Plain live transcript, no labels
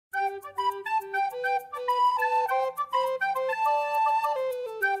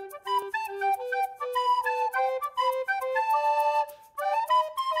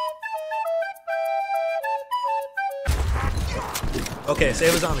Okay,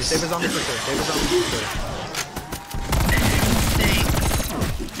 save a zombie. Save a zombie for sure. Save a zombie for sure.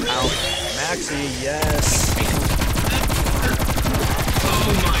 Ow. Maxie, yes.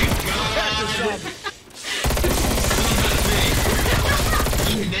 Oh my god!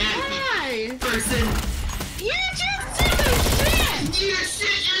 You nasty person! You just took a shit! You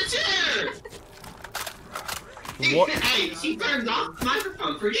shit in a chair! What? Hey, she turned off the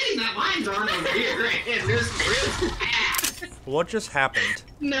microphone, forgetting that line's on over here, right? And this real fast. What just happened?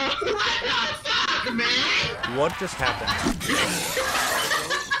 No. What the fuck, man? What just happened?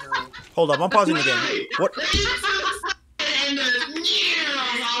 Hold up, I'm pausing the game. What? And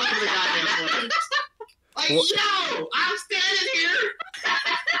all over the goddamn place. Like, What? yo, I'm standing here.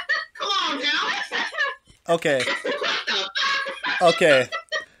 Come on now. Okay. What the fuck? Okay.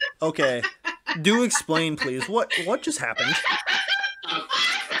 Okay. Do explain, please. What just happened?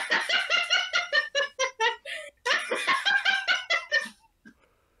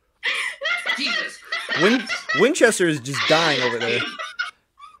 Jesus. Winchester is just dying over there.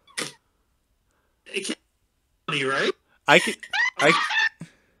 It can't be funny, right? I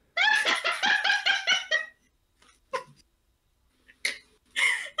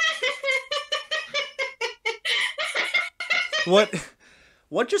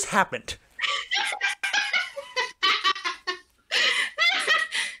What just happened?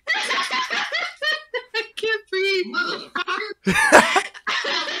 I can't breathe. Motherfucker.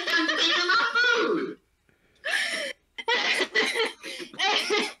 I'm thinking my food.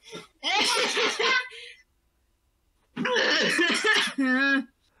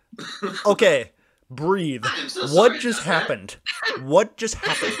 Okay, breathe. I'm so What sorry just about that. happened? What just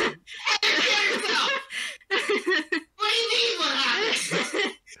happened? What do you mean what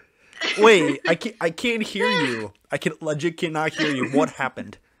happened? Wait, I can't hear you. I legit cannot hear you. What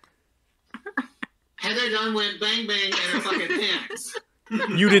happened? Heather Dunn went bang bang in her fucking pants.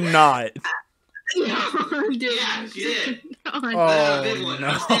 You did not. No, I didn't. Yeah, she did. No, I Oh, Big one. no.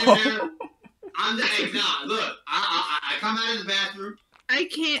 I'm standing there. I'm the, hey, nah, look. I come out of the bathroom. I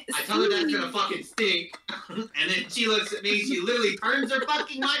can't I tell her that's see. gonna fucking stink. And then she looks at me. She literally turns her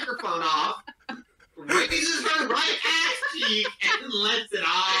fucking microphone off, raises her right ass cheek, and lets it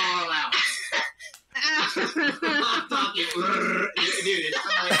all out. I'm talking, dude. It's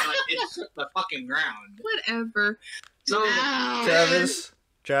like it shook the fucking ground. Whatever. So Ow.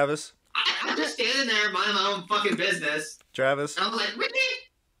 Travis, I'm just standing there minding my own fucking business. Travis. And I was like, Whitney.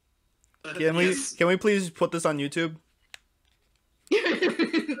 Can we please put this on YouTube?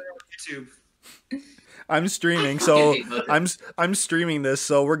 YouTube. I'm streaming, so I'm streaming this,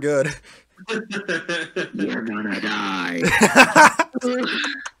 so we're good. You're gonna die.